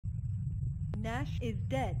Nash is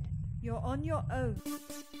dead. You're on your own.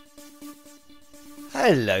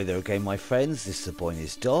 Hello there again, my friends. This is the Boy and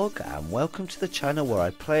His Dog, and welcome to the channel where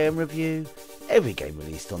I play and review every game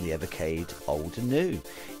released on the Evercade, old and new.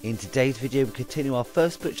 In today's video, we continue our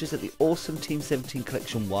first pictures at the awesome Team 17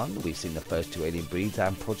 Collection 1. We've seen the first two Alien Breeds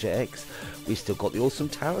and Project X. We've still got the awesome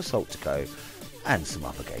Tower Assault to go, and some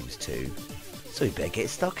other games too. So we better get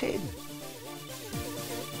stuck in.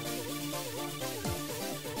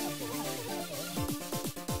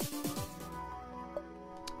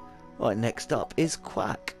 Right, next up is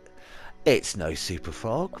Quack. It's no Super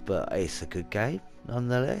Frog, but it's a good game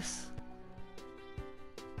nonetheless.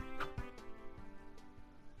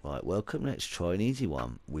 Right, welcome. Let's try an easy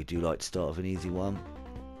one. We do like to start with an easy one.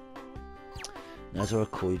 And as I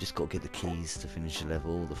recall, you just got to get the keys to finish the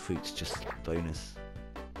level. The fruit's just bonus.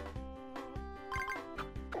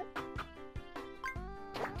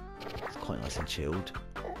 It's quite nice and chilled.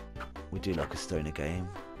 We do like a stoner game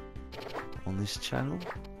on this channel.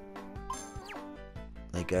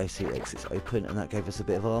 There you go, see, exit's open, and that gave us a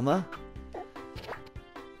bit of armour.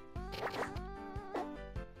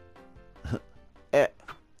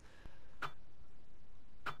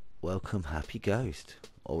 Welcome, happy ghost.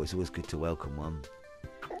 Oh, it's always good to welcome one,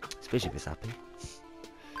 especially if it's happy.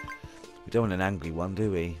 We don't want an angry one,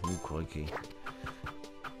 do we? Oh, crikey.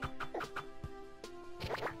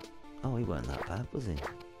 Oh, he weren't that bad, was he?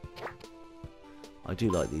 I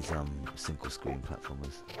do like these single screen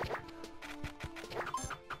platformers.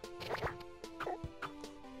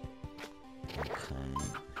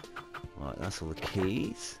 Right, that's all the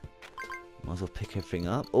keys. Might as well pick everything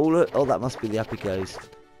up. Oh look, oh that must be the happy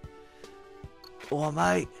ghost. Oh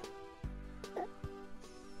mate.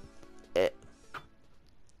 This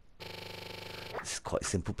is quite a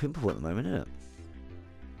simple pimple at the moment, isn't it?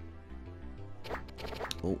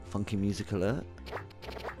 Oh, funky music alert.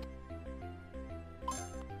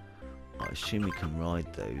 I assume we can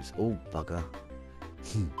ride those. Oh bugger.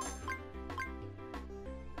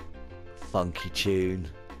 Funky tune.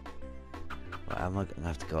 Right, am I going to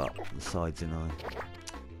have to go up the sides, and right.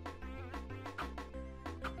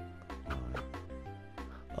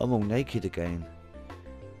 I'm all naked again.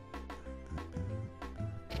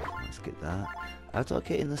 Let's get that. How do I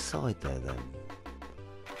get in the side there then?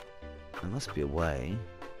 There must be a way.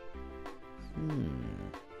 Right,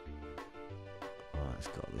 let's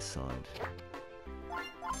go up this side.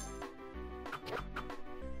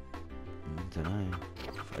 Don't know.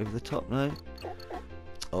 Over the top, no?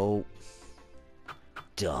 Oh.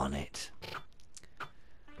 Darn it.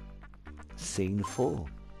 Scene 4.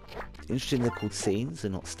 Interesting they're called scenes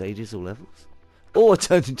and not stages or levels. Oh, I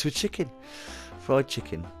turned into a chicken. Fried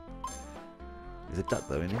chicken. There's a duck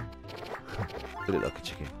though, isn't it? It looked like a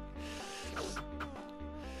chicken.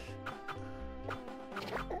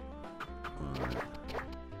 Right.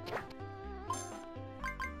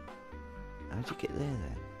 How'd you get there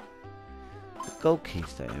then? The gold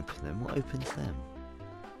keys don't open them. What opens them?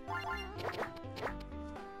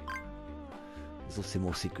 There's obviously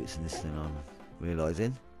more secrets in this than I'm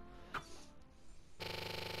realising.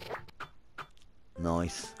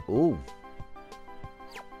 Nice. Ooh.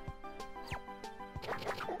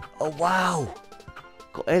 Oh wow!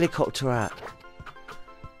 Got helicopter out.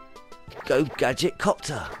 Go Gadget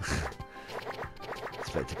Copter!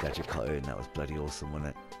 Expected Gadget Copter and that was bloody awesome, wasn't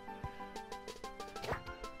it?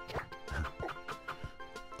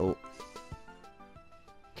 Oh.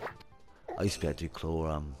 I used to be able to do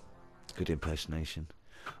claw good impersonation.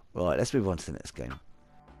 Right, let's move on to the next game.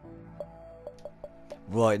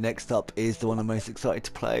 Right, next up is the one I'm most excited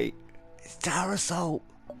to play. It's Tower Assault.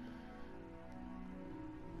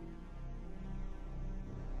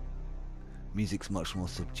 Music's much more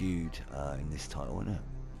subdued in this title, isn't it?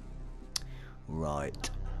 Right.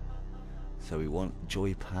 So we want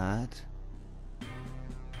joypad.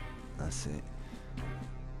 That's it.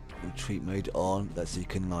 Retreat mode on. That's so you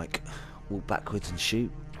can like walk backwards and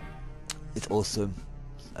shoot. It's awesome.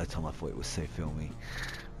 At the time I thought it was so filmy.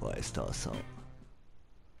 Right, let's start assault.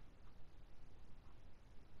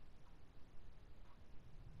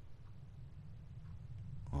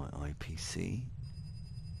 Right, IPC.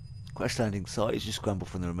 Crash landing site is you scramble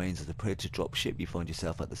from the remains of the Predator dropship. You find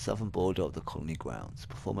yourself at the southern border of the colony grounds.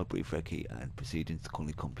 Perform a brief recce and proceed into the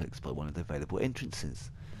colony complex by one of the available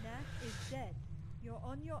entrances. Nash is dead. You're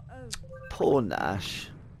on your own. Poor Nash.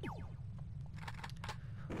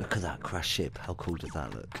 Look at that crash ship. How cool does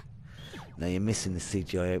that look? Now you're missing the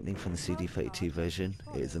CGI opening from the CD32 version.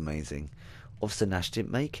 It is amazing. Officer Nash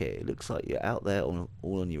didn't make it. It looks like you're out there all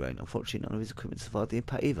on your own. Unfortunately, none of his equipment survived the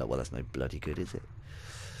impact either. Well, that's no bloody good, is it?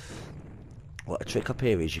 What a trick up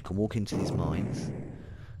here is you can walk into these mines,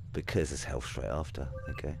 because there's health straight after.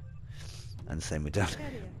 Okay. And the same with down.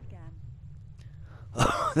 Carrier scan.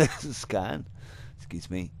 Oh, there's a scan. Excuse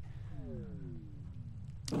me.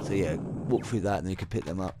 So yeah, walk through that and then you can pick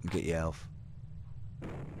them up and get your health.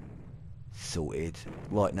 Sorted.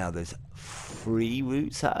 Right now there's 3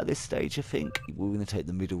 routes out of this stage, I think. We're going to take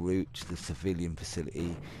the middle route to the civilian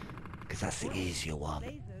facility because that's the easier one.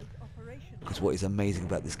 Lasers operational. Because what is amazing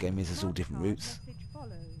about this game is there's all different routes. Message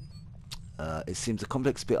follows. It seems the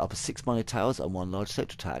complex split up of 6 minor towers and 1 large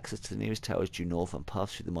sector to access to the nearest tower is due north and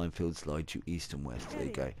paths through the minefields lie due east and west. There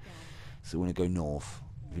you go. So we want to go north.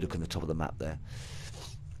 If you look on the top of the map there.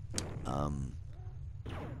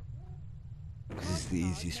 This is the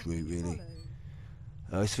easiest route really.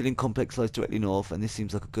 Civilian complex lies directly north and this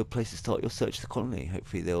seems like a good place to start your search of the colony.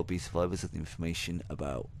 Hopefully there will be survivors of the information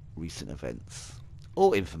about recent events.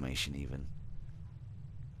 Or information even.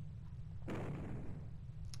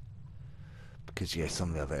 Because yeah, some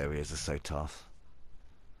of the other areas are so tough.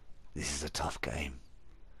 This is a tough game.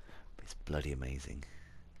 But it's bloody amazing.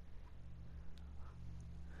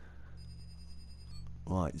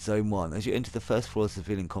 Right, Zone 1. As you enter the first floor of the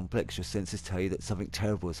civilian complex, your senses tell you that something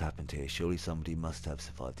terrible has happened here. Surely somebody must have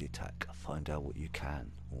survived the attack. Find out what you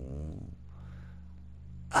can. Ooh.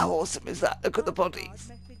 How awesome is that? Look at the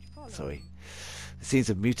bodies. Sorry. The scenes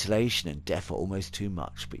of mutilation and death are almost too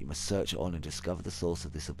much, but you must search on and discover the source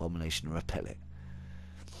of this abomination and repel it.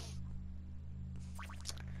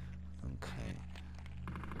 Okay.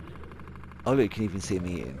 Oh look, you can even see him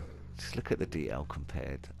eating. Just look at the detail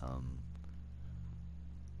compared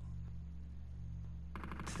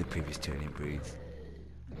to the previous turning breeds.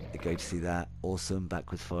 You go to see that. Awesome,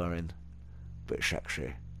 backwards firing. British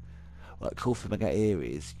X-ray. Right, cool thing about here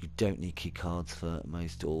is you don't need key cards for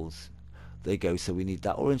most doors. There you go, so we need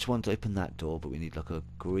that orange one to open that door, but we need like a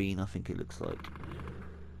green, I think it looks like.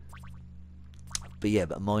 But yeah,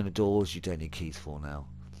 but minor doors you don't need keys for now.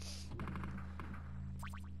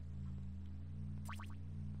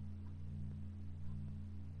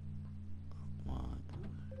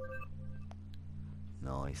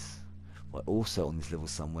 Nice. Right, also on this level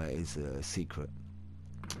somewhere is a secret.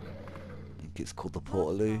 I think it's called the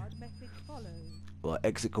Portaloo. Right,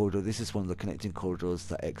 exit corridor. This is one of the connecting corridors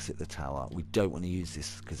that exit the tower. We don't want to use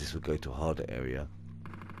this because this will go to a harder area.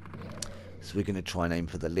 So we're going to try and aim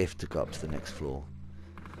for the lift to go up to the next floor.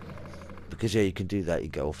 Because yeah, you can do that. You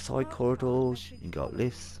go off side corridors, you can go up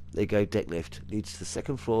lifts. There you go, deck lift. Leads to the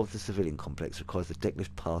second floor of the civilian complex. Requires the deck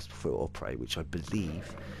lift pass before it will operate, which I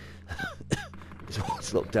believe is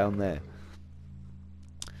what's locked down there.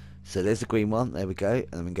 So there's the green one, there we go.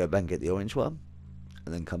 And then we can go back and get the orange one.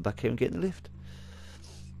 And then come back here and get in the lift.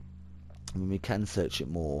 I mean, we can search it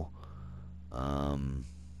more, but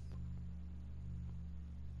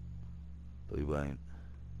we won't.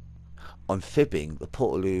 I'm fibbing. The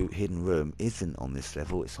Portaloo hidden room isn't on this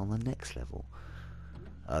level, it's on the next level.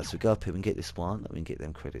 So we go up here and get this one, and we can get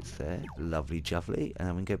them credits there. Lovely jubbly, and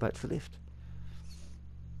then we can go back to the lift.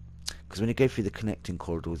 Because when you go through the connecting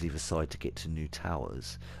corridors either side to get to new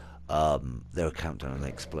towers, they're a countdown and they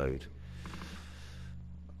explode.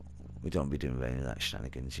 We don't want to be doing any of that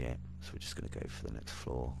shenanigans yet, so we're just going to go for the next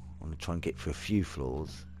floor. I want to try and get through a few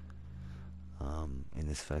floors in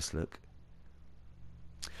this first look.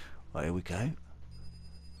 Right, here we go.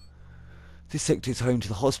 This sector is home to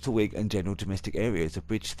the hospital wing and general domestic areas. A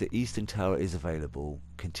bridge to the eastern tower is available.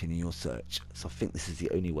 Continue your search. So I think this is the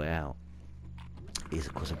only way out. It is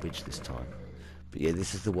across a bridge this time. But yeah,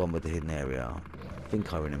 this is the one with the hidden area. I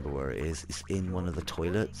think I remember where it is. It's in one of the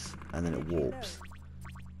toilets, and then it warps.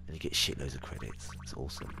 And you get shitloads of credits. It's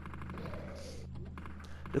awesome.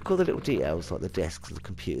 Look at all the little details, like the desks and the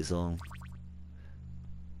computers on.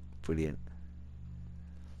 Brilliant.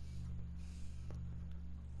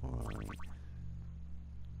 Right.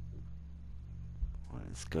 Right,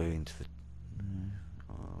 let's go into the...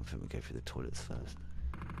 I think we'll go through the toilets first.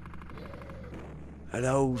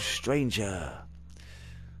 Hello, stranger!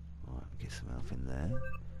 Right, get some health in there.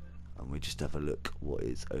 And we just have a look what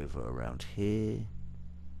is over around here.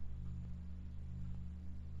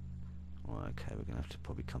 Right, okay, we're going to have to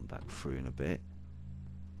probably come back through in a bit.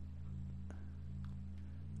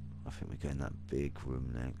 I think we go in that big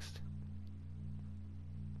room next.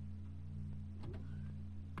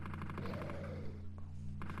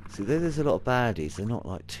 See, there's a lot of baddies. They're not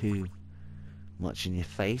like too much in your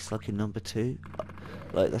face like in number 2.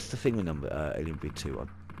 Like that's the thing with Alien Breed 2.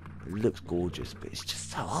 It looks gorgeous, but it's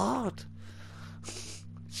just so hard.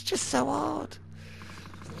 It's just so hard.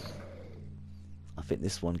 I think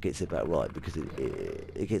this one gets it about right because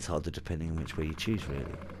it gets harder depending on which way you choose, really.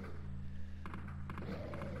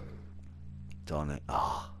 Darn it!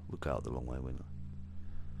 Ah, we'll go out the wrong way, wouldn't I?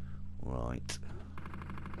 Right.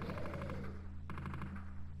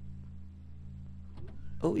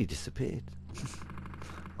 Oh, he disappeared.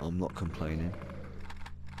 I'm not complaining.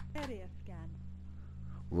 Area scan.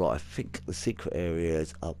 Right, I think the secret area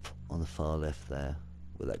is up on the far left there,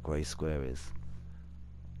 where that grey square is.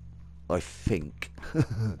 I think.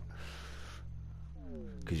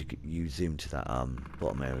 Because you zoom to that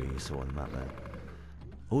bottom area you saw on the map there.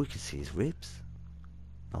 All you can see is ribs.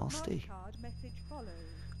 Nasty. Card message follows.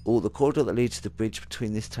 Oh, the corridor that leads to the bridge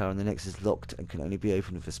between this tower and the next is locked and can only be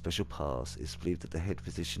opened with a special pass. It's believed that the head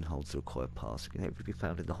physician holds the required pass. It can hopefully be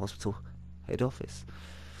found in the hospital head office,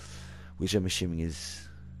 which I'm assuming is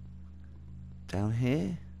down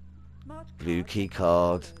here. Blue key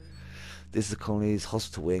card. This is the colony's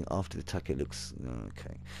hospital wing. After the attack, it looks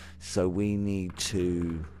okay. So we need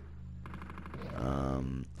to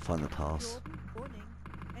find the pass. Jordan, warning.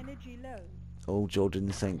 Energy low. Oh, Jordan,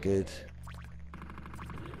 this ain't good.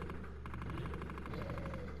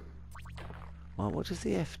 Well, what does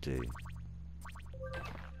the F do?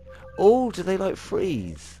 Oh, do they like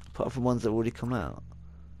freeze? Apart from ones that already come out.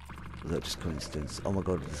 Or is that just coincidence? Oh my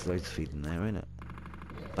god, there's loads of feed in there, isn't it?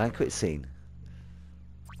 Banquet scene.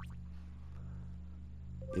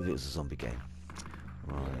 If it was a zombie game.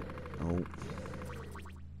 Right. Oh.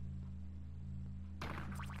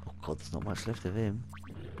 Oh god, there's not much left of him.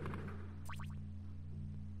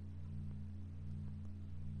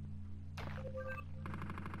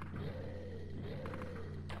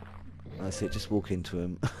 That's it, just walk into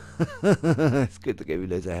him. It's good to get me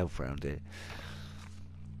loads of health around here.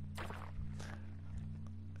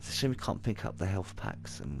 It's a shame we can't pick up the health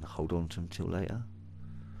packs and hold on to them till later.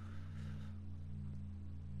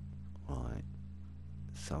 Right.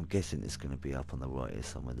 So I'm guessing it's going to be up on the right here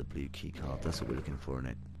somewhere, the blue key card. That's what we're looking for,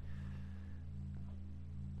 isn't it?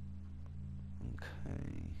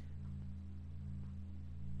 Okay.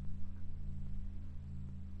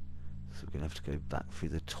 So we're going to have to go back through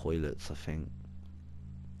the toilets, I think.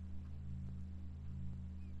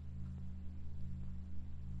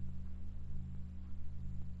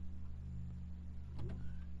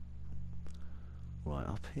 Right,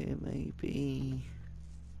 up here maybe.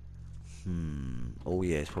 Oh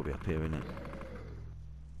yeah, it's probably up here, isn't it?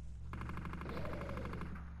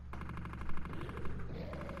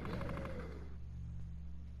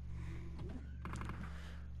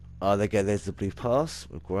 Oh, there you go, there's the blue pass.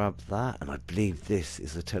 We'll grab that, and I believe this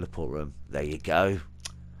is the teleport room. There you go.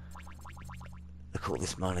 Look at all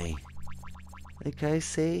this money. Okay,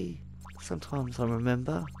 see? Sometimes I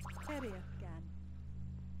remember. Area scan.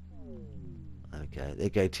 Okay, there you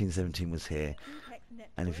go, Team 17 was here.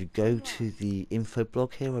 And if you go to the info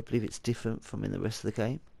blog here, I believe it's different from in the rest of the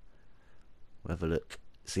game. We'll have a look.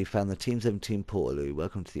 So you found the Team 17 Portaloo.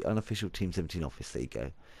 Welcome to the unofficial Team 17 office. There you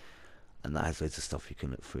go. And that has loads of stuff you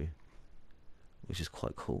can look through, which is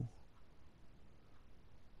quite cool.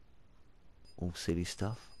 All silly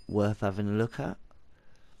stuff. Worth having a look at.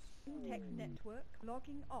 Text network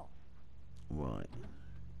logging off. Right.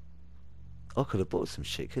 I could have bought some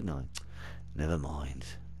shit, couldn't I? Never mind.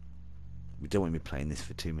 We don't want to be playing this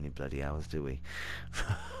for too many bloody hours, do we?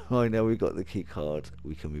 Right, now we've got the key card,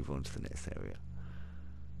 we can move on to the next area.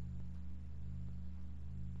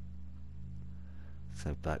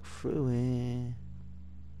 So back through here.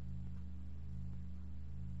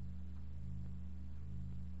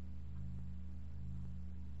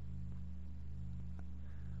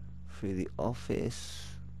 Through the office.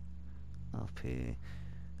 Up here.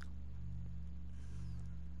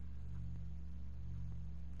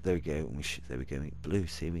 There we go. There we go. Blue.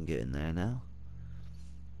 See, we can get in there now.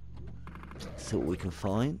 See what we can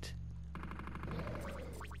find.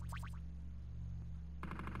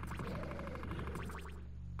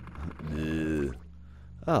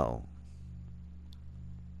 Oh.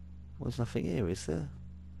 There's nothing here, is there?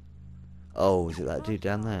 Oh, is it that dude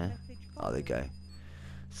down there? Oh, there you go.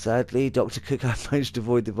 Sadly, Dr. Cook had managed to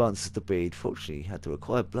avoid the advances of the breed. Fortunately, he had the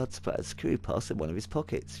required blood splattered security pass in one of his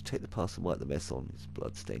pockets. You take the pass and wipe the mess on his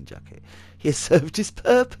blood-stained jacket. He has served his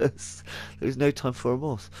purpose. There is no time for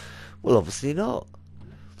remorse. Well, obviously not.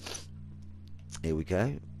 Here we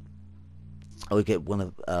go. Oh, we get one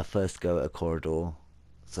of our first go at a corridor.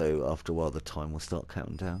 So after a while, the time will start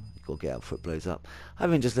counting down. You've got to get out before it blows up.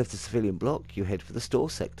 Having just left the civilian block, you head for the store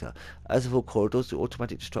sector. As of all corridors, the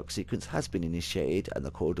automatic destruct sequence has been initiated, and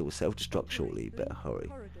the corridor will self-destruct shortly. Better hurry.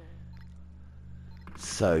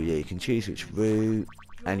 So yeah, you can choose which route,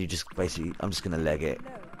 and you just basically, I'm just going to leg it.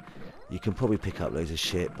 You can probably pick up loads of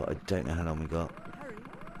shit, but I don't know how long we got.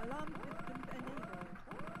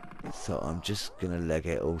 So I'm just going to leg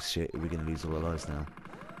it. Oh shit, we're going to lose all our lives now.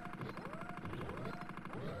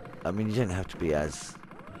 I mean, you don't have to be as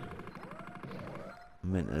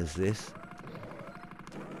mental is this?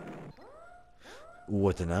 Oh,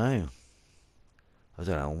 I don't know. I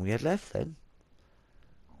don't know how long we had left then.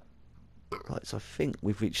 Right, so I think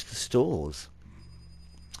we've reached the stores.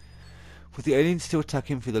 With the aliens still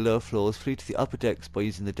attacking through the lower floors, flee to the upper decks by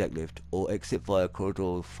using the deck lift, or exit via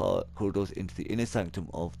corridors into the inner sanctum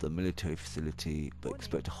of the military facility, but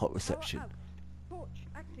expect a hot reception. Torch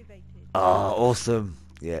activated. Ah, awesome!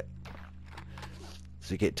 Yeah.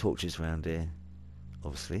 So we get torches around here,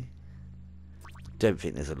 obviously. Don't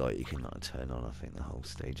think there's a light you can like turn on. I think the whole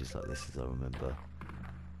stage is like this, as I remember.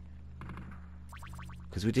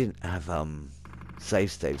 Because we didn't have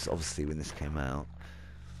save states, obviously, when this came out.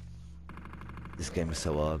 This game was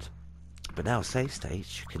so hard. But now save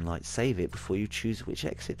states, you can like save it before you choose which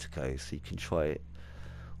exit to go, so you can try it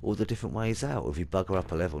all the different ways out. Or if you bugger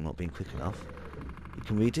up a level not being quick enough, you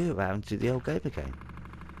can redo it around and do the old game again.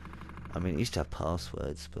 I mean, it used to have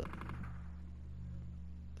passwords, but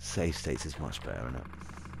save states is much better, isn't it?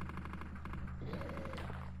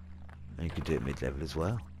 And you can do it mid-level as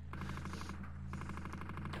well.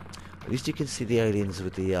 At least you can see the aliens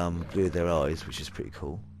with the blue of their eyes, which is pretty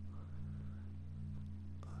cool.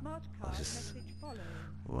 Smart card message following.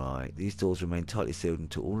 Right, these doors remain tightly sealed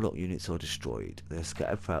until all lock units are destroyed. They're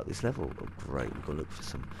scattered throughout this level. Oh great, we've got to look for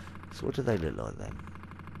some. So what do they look like then?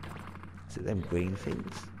 Is it them green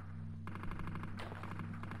things?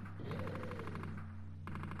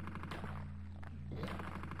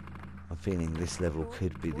 I'm feeling this level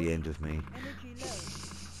could be the end of me. Energy low.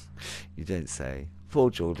 You don't say. Poor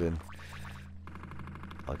Jordan.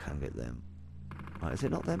 I can get them. Right, is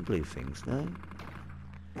it not them blue things? No?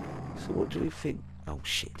 So what do we think? Oh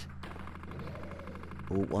shit.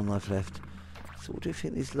 Oh, one life left. So what do you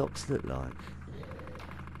think these locks look like?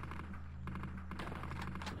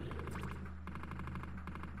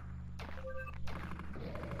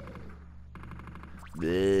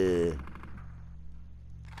 Bleh.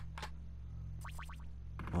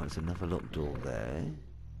 Oh, there's another locked door there.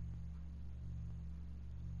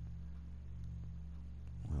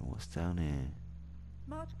 Well, what's down here?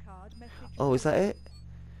 Smart card message. Oh, is that it?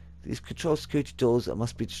 These control security doors that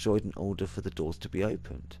must be destroyed in order for the doors to be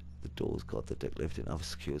opened. The doors got the deck lift in other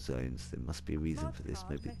secure zones. There must be a reason for this,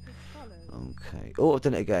 maybe. Okay. Oh, I've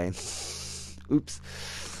done it again. Oops.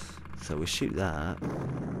 So we shoot that.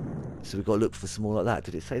 So we've got to look for some more like that.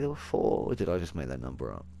 Did it say there were 4, or did I just make that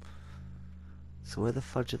number up? So where the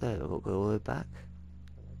fudge are they? I've got to go all the way back?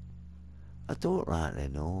 I don't rightly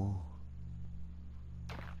know.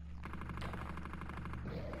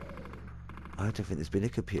 I don't think there's been a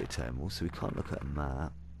computer terminal, so we can't look at a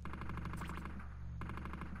map.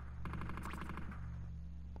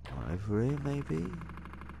 Over here, maybe?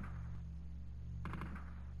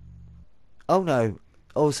 Oh no!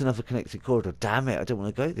 Oh, it's another connected corridor. Damn it, I don't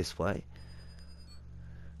want to go this way.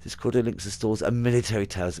 This corridor links the stores and military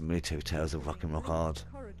towers, and military towers are rocking rock hard.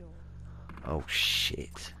 Oh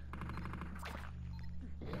shit.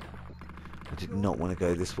 I did not want to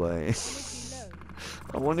go this way.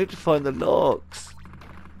 I wanted to find the locks.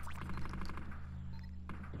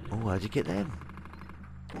 Oh, how'd you get them?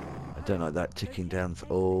 I don't like that ticking down.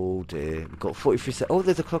 Oh dear. We've got 43 seconds. Oh,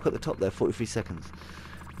 there's a clock at the top there. 43 seconds.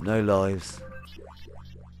 No lives.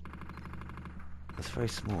 That's very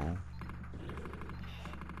small.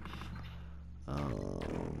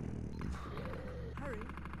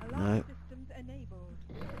 No.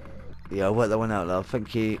 Yeah, I'll work that one out, love.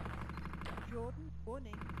 Thank you. Jordan,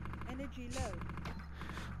 warning. Energy low.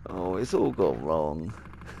 Oh, it's all gone wrong.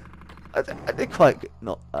 I did quite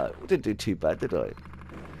not. Didn't do too bad, did I?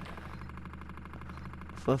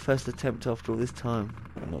 For my first attempt after all this time,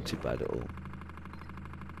 not too bad at all.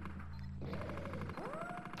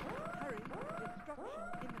 Hurry.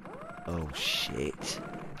 Destruction imminent. Oh shit!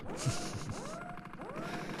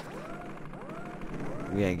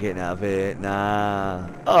 We ain't getting out of here. Nah.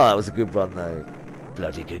 Oh, that was a good run though.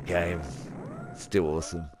 Bloody good game. Still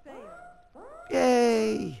awesome.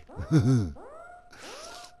 Yay!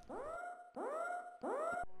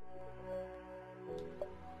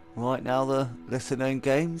 Right, now the lesser known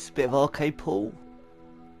games. Bit of arcade pool.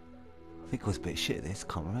 I think I was a bit shit at this,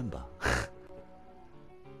 can't remember.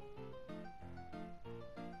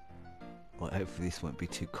 Right, hopefully this won't be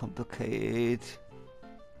too complicated.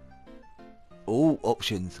 Oh,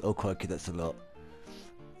 options. Oh crikey, that's a lot.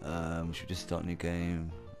 Should we just start a new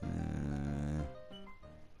game?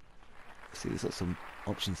 See, there's got some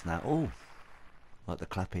options now. Oh, like the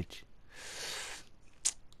clappage.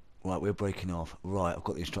 Right, we're breaking off. Right, I've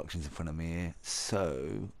got the instructions in front of me here.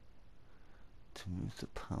 So, to move the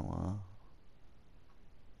power,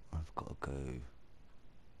 I've got to go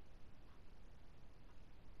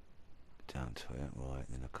down down to it. Right,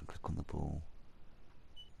 then I can click on the ball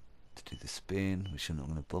to do the spin, which I'm not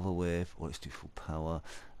going to bother with. Or let's do full power,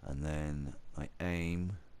 and then I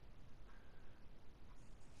aim.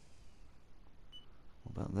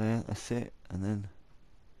 What about there? That's it. And then,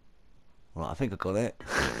 right, I think I got it.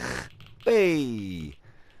 Hey,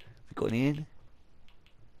 have you got any in?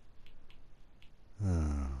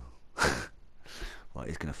 Oh. Right,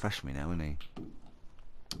 he's going to thrash me now, isn't he?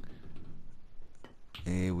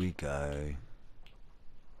 Here we go.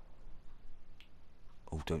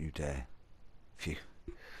 Oh, don't you dare. Phew.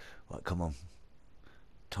 Right, come on.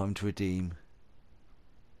 Time to redeem.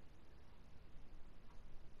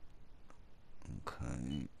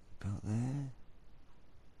 Okay, about there.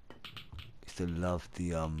 Used to love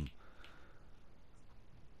the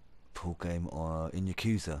pool game in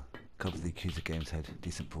Yakuza. A couple of the Yakuza games had a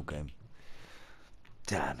decent pool game.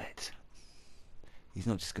 Damn it. He's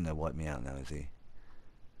not just gonna wipe me out now, is he?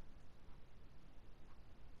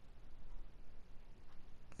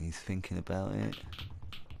 He's thinking about it.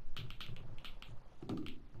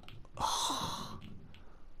 Oh,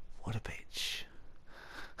 what a bitch.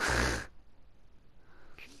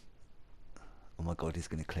 Oh my god, he's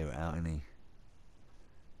going to clear it out, isn't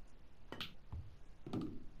he?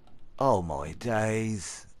 Oh my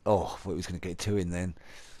days. Oh, I thought he was going to get two in then.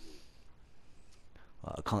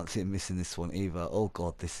 Right, I can't see him missing this one either. Oh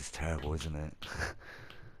god, this is terrible, isn't it?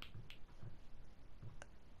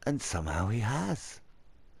 And somehow he has.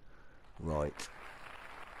 Right.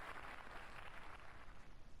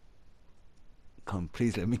 Come on,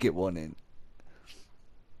 please let me get one in.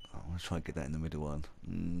 I want to try and get that in the middle one.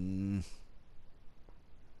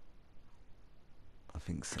 I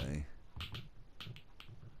think so.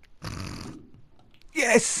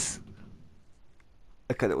 Yes!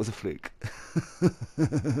 Okay, that was a fluke.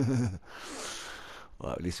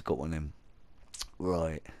 Right, at least we got one in.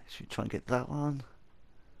 Right, should we try and get that one?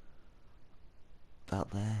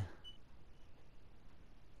 About there.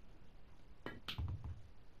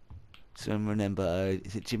 So remember,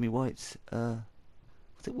 is it Jimmy White's, was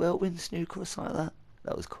it Whirlwind Snooker or something like that?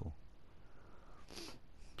 That was cool.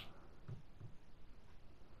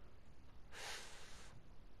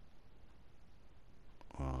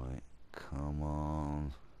 Right, come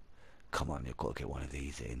on. Come on, you've got to get one of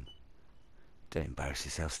these in. Don't embarrass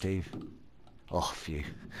yourself, Steve. Oh, phew.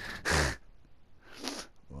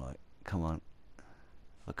 Right, come on.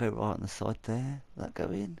 If I go right on the side there, will that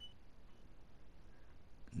go in?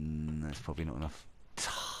 That's probably not enough.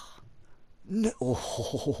 No.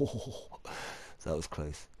 Oh, that was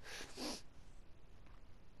close.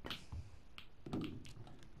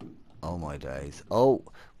 Oh my days. Oh,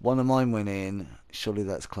 one of mine went in. Surely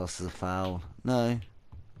that's classed as a foul. No.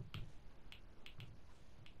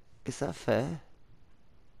 Is that fair?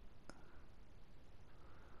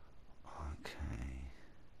 Okay.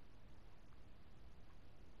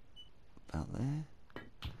 About there.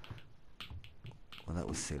 Well, that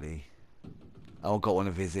was silly. Oh, I got one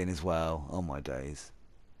of his in as well. Oh my days.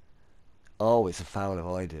 Oh, it's a foul if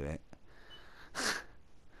I do it.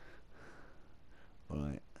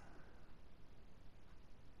 Right.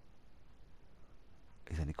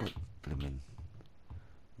 He's only got blooming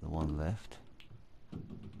the one left.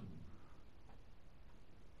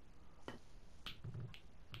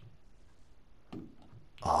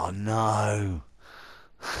 Oh no!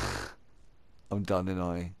 I'm done, and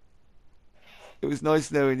I. It was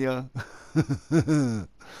nice knowing you.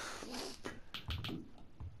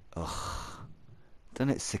 Ugh. Don't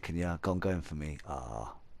it sicken you? Go on, going for me.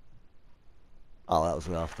 Ah. Oh, that was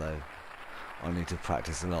rough though. I need to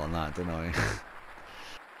practice a lot on that, don't I?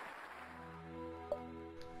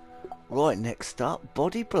 Right, next up,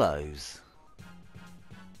 Body Blows.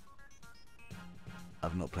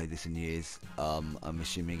 I've not played this in years. I'm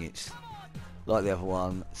assuming it's like the other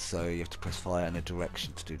one, so you have to press fire and a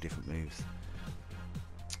direction to do different moves.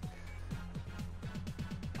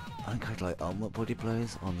 I think I'd like armor Body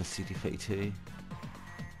Blows on the CD32.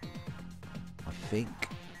 I think.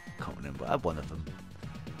 Can't remember. I have one of them.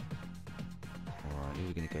 Alright, who are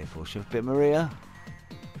we going to go for? Should we have a bit of Maria?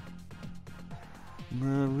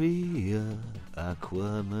 Maria,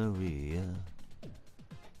 Aqua Maria.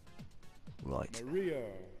 Right. Maria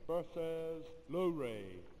versus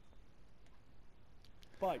Lorray.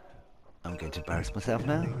 Fight. I'm going to embarrass myself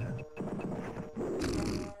now.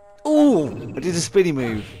 Oh! I did a spinny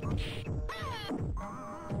move.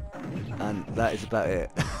 And that is about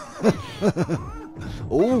it.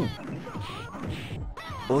 Oh!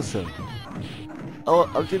 Awesome. Oh,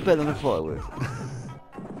 I did better than I thought I would.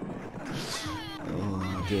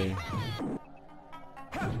 Oh dear.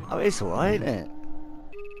 Oh, it's alright, isn't it?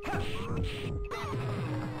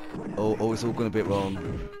 Oh, it's all gone a bit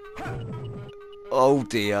wrong. Oh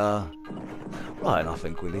dear. Right, and I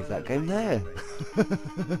think we'll leave that game there.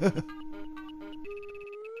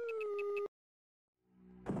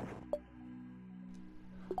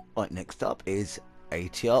 Right, next up is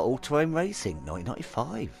ATR All-Terrain Racing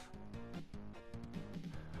 1995.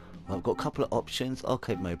 Well, I've got a couple of options: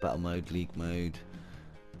 arcade mode, battle mode, league mode.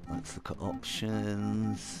 Let's look at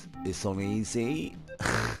options. It's on easy.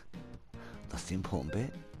 That's the important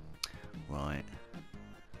bit. Right.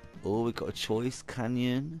 Oh, we've got a choice: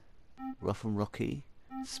 Canyon, Rough and Rocky,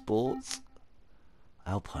 Sports,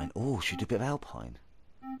 Alpine. Oh, should do a bit of Alpine.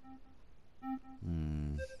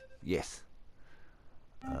 Yes.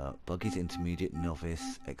 Buggies, intermediate,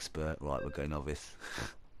 novice, expert. Right, we'll go novice.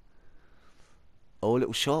 Oh, a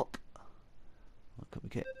little shop. What can we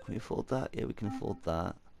get? Can we afford that? Yeah, we can afford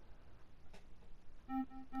that.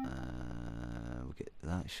 We'll get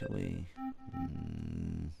that, shall we?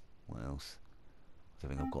 What else? I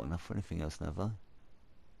don't think I've got enough for anything else now, have I?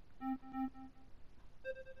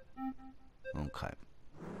 Okay.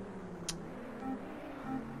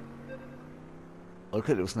 Oh, look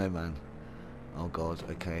at little snowman. Oh god,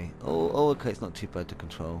 okay. Oh, okay, it's not too bad to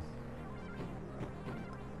control.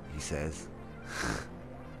 He says.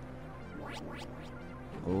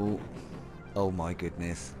 Oh my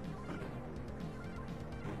goodness.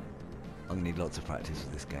 I'm gonna need lots of practice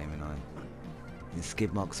with this game, and I need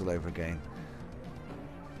skid marks all over again.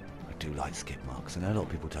 I do like skid marks. I know a lot of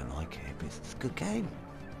people don't like it, but it's a good game.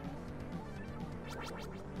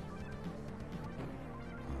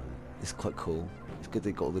 It's quite cool. It's good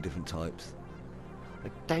they got all the different types. I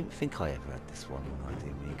don't think I ever had this one when I had the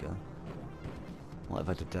Amiga. Might have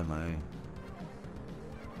had a demo.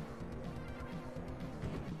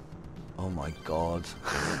 Oh my god.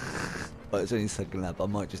 Well, it's only second lap. I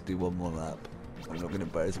might just do one more lap. I'm not going to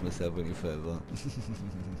embarrass myself any further.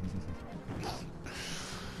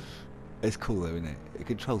 It's cool though, isn't it? It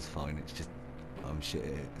controls fine. It's just I'm shit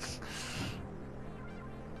at it.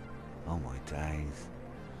 Oh my days.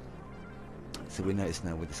 So we notice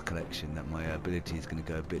now with this collection that my ability is going to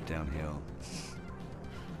go a bit downhill.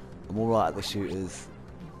 I'm alright at the shooters.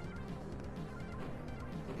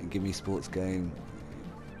 Give me a sports game.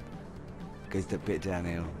 Goes that bit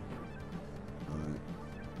downhill. Right.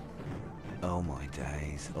 Oh my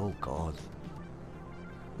days. Oh god.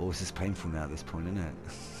 Oh, this is painful now at this point, isn't it?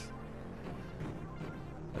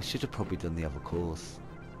 I should have probably done the other course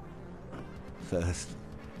first.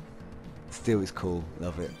 Still, it's cool.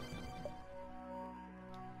 Love it.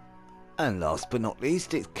 And last but not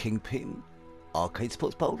least, it's Kingpin Arcade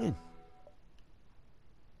Sports Bowling.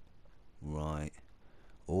 Right.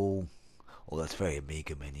 Oh, that's very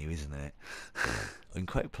Amiga menu, isn't it? And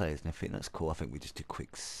create players and everything. That's cool. I think we just do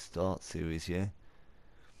quick start series, yeah.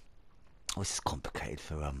 Oh, this is complicated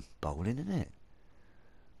for bowling, isn't it?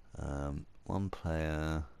 One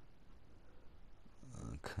player.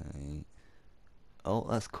 Okay. Oh,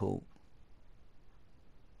 that's cool.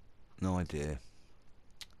 No idea.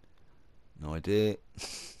 No idea.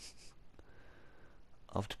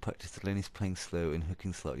 After practice, the lane is playing slow and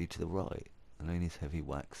hooking slightly to the right. The lane is heavy,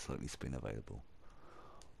 wax, slightly spin available.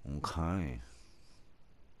 Okay.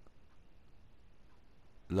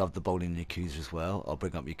 Love the bowling Yakuza as well. I'll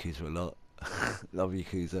bring up Yakuza a lot. Love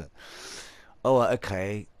Yakuza. Oh,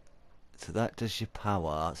 okay. So that does your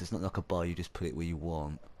power. So it's not like a bar, you just put it where you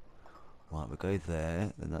want. Right, we'll go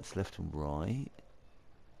there. Then that's left and right.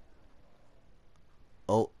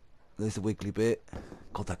 Oh, there's a wiggly bit.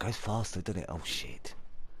 God, that goes faster, doesn't it? Oh, shit.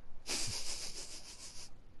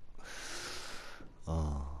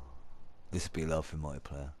 Oh, this would be a laugh in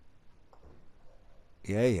multiplayer.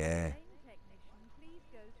 Yeah, yeah. Lane technician, please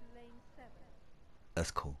go to lane 7.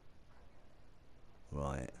 That's cool.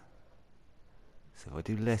 Right. So if I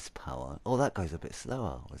do less power... Oh, that goes a bit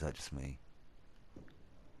slower. Or is that just me?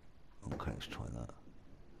 Okay, let's try that.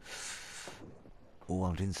 Oh,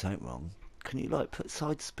 I'm doing something wrong. Can you, like, put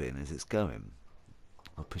side spin as it's going?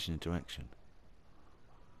 Or push in a direction?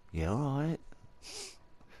 Yeah, alright.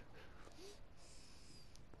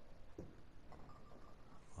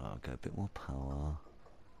 Right, I'll go a bit more power.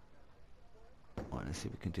 Right, let's see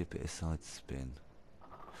if we can do a bit of side spin.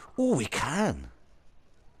 Oh, we can!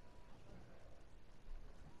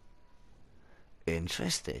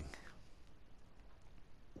 Interesting.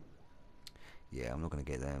 Yeah, I'm not going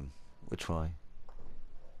to get them. We'll try.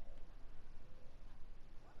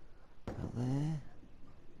 Out there.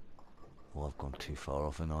 Oh, I've gone too far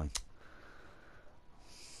off, haven't I?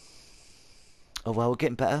 Oh, well, we're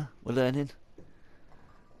getting better. We're learning.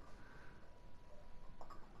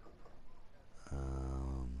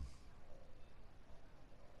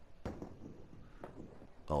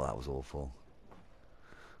 Oh, Oh, that was awful.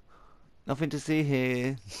 Nothing to see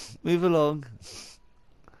here. Move along.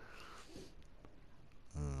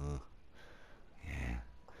 Yeah.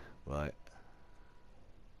 Right.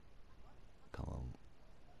 Come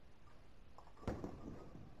on.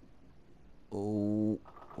 Oh.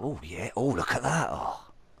 Oh, yeah. Oh, look at that.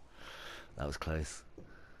 Oh. That was close.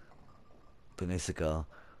 Banana cigar.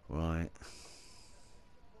 Right.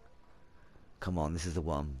 Come on, this is the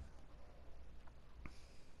one.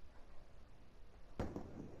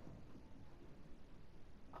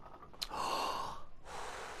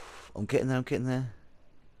 I'm getting there, I'm getting there.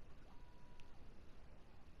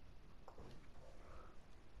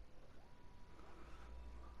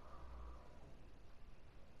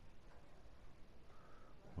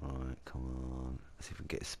 Right, come on. Let's see if we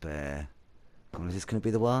can get a spare. Come on, is this going to be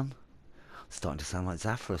the one? It's starting to sound like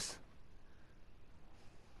Zaphras.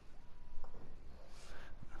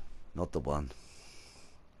 Not the one.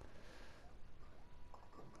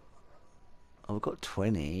 Oh, we've got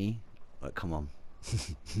 20. Right, come on.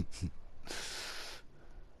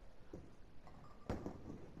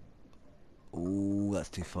 Ooh, that's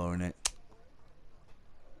too far in it.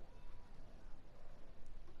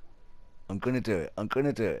 I'm gonna do it. I'm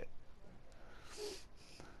gonna do it.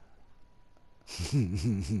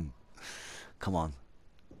 Come on.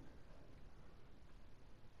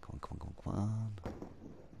 Come on, come on, come on, come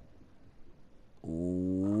on.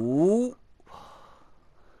 Ooh.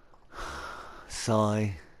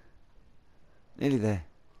 Sigh. Nearly there.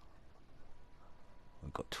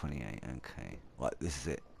 We've got 28, okay. Right, this is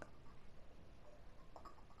it.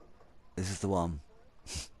 This is the one.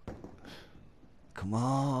 Come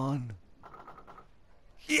on.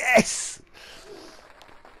 Yes!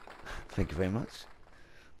 Thank you very much.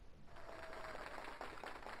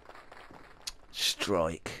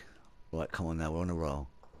 Strike. Right, come on now, we're on a roll.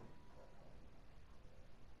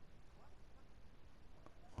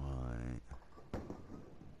 Right.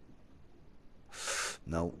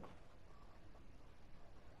 No.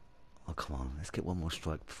 Oh, come on. Let's get one more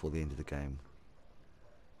strike before the end of the game.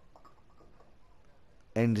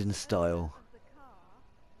 End in style.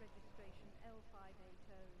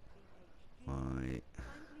 Right.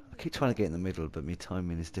 I keep trying to get in the middle, but my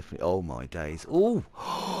timing is different. Oh my days. Ooh!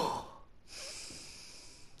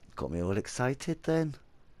 Got me all excited then.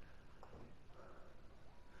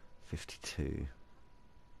 52.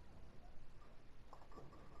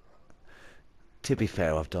 To be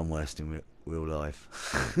fair, I've done worse in real life.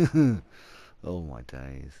 Oh my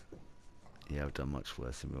days. Yeah, I've done much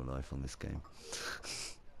worse in real life on this game.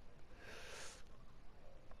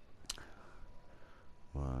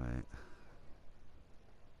 Right.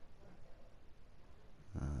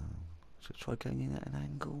 Should I try going in at an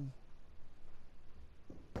angle?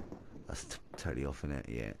 That's totally off in it,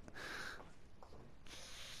 yeah.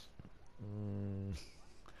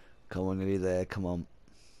 Come on, nearly there, come on.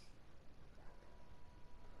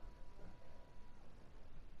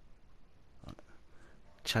 Right.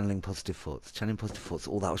 Channeling positive thoughts. Channeling positive thoughts.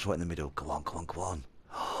 Oh, that was right in the middle. Go on, come on, come on.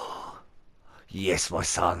 Yes, my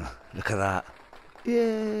son. Look at that.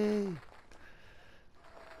 Yay.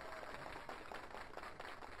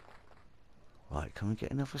 Right, can we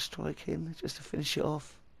get another strike in just to finish it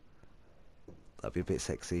off? That'd be a bit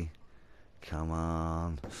sexy. Come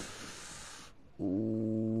on.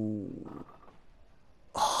 Ooh.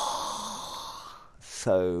 Oh,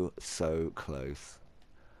 so close.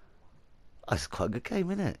 That's quite a good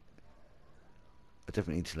game, isn't it? I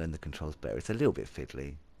definitely need to learn the controls better. It's a little bit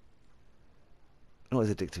fiddly. Not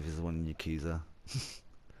as addictive as the one in Yakuza.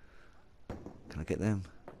 Can I get them?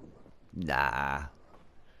 Nah.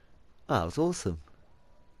 Oh, that was awesome.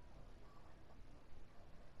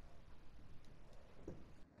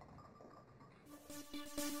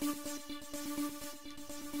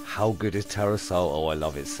 How good is Terrasol? Oh, I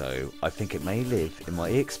love it so. I think it may live in my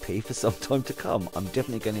EXP for some time to come. I'm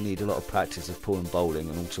definitely going to need a lot of practice of pool and bowling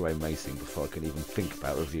and all-terrain racing before I can even think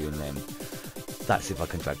about reviewing them. That's if I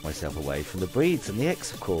can drag myself away from the breeds and the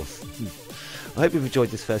X, of course. I hope you've enjoyed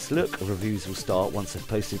this first look. Reviews will start once I've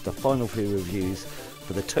posted the final 3 reviews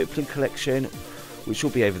for the Toplin collection, which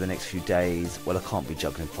will be over the next few days. Well, I can't be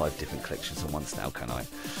juggling 5 different collections at once now, can I?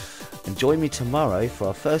 And join me tomorrow for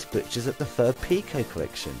our first butchers at the 3rd Pico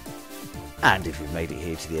collection. And if you've made it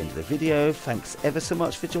here to the end of the video, thanks ever so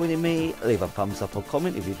much for joining me. Leave a thumbs up or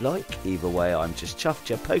comment if you'd like. Either way, I'm just chuffed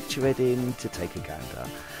you poked your head in to take a gander.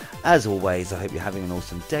 As always, I hope you're having an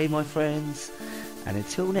awesome day, my friends. And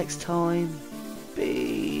until next time,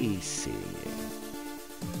 be seeing.